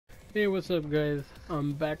Hey, what's up, guys?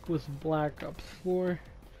 I'm back with Black Ops 4,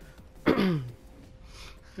 and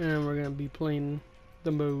we're gonna be playing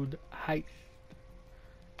the mode Heist.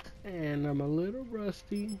 And I'm a little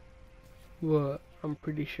rusty, but I'm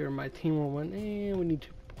pretty sure my team will win, and we need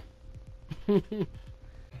to.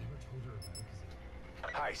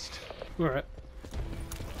 Heist. Alright.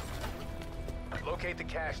 Locate the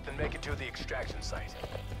cache, then make it to the extraction site.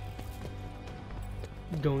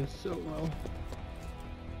 Going so well.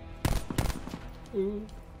 Ooh.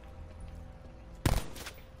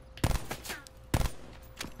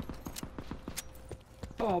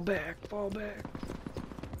 Fall back, fall back.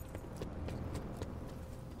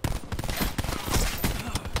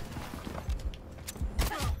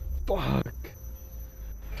 Fuck.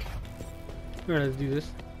 Alright, let's do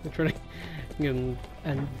this. I'm trying to get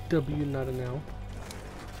an W, not an L.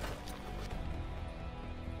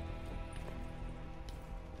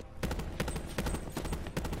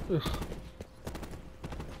 Ugh.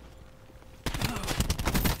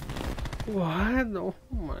 What? Oh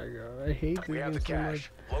my god, I hate this. We have the cache.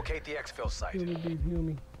 Locate the exfil site. Heal me, dude, heal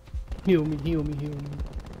me. Heal me, heal me, heal me.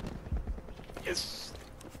 Yes.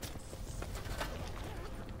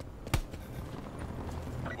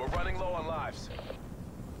 We're running low on lives.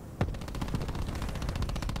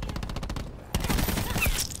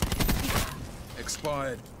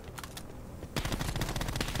 Expired.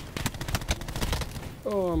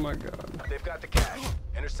 Oh my god. They've got the cache.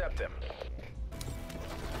 Intercept them.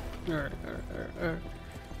 Alright.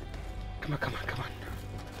 Come on.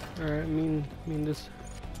 Alright, me and this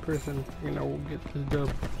person, you know, will get this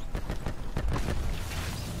dub.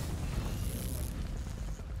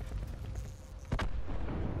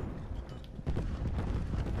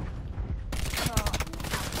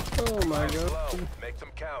 Oh my god. Make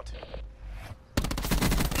them count.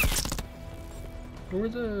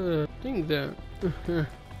 Where's the thing that?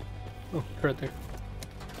 Oh, right there.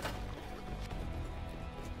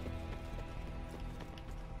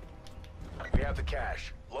 We have the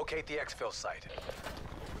cache. Locate the exfil site.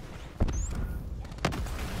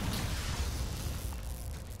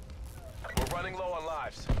 We're running low on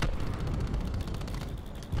lives.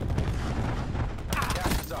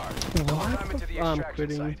 Cache is ours. Climb into the I'm extraction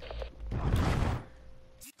quitting. site.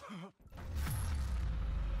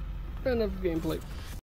 Enough gameplay.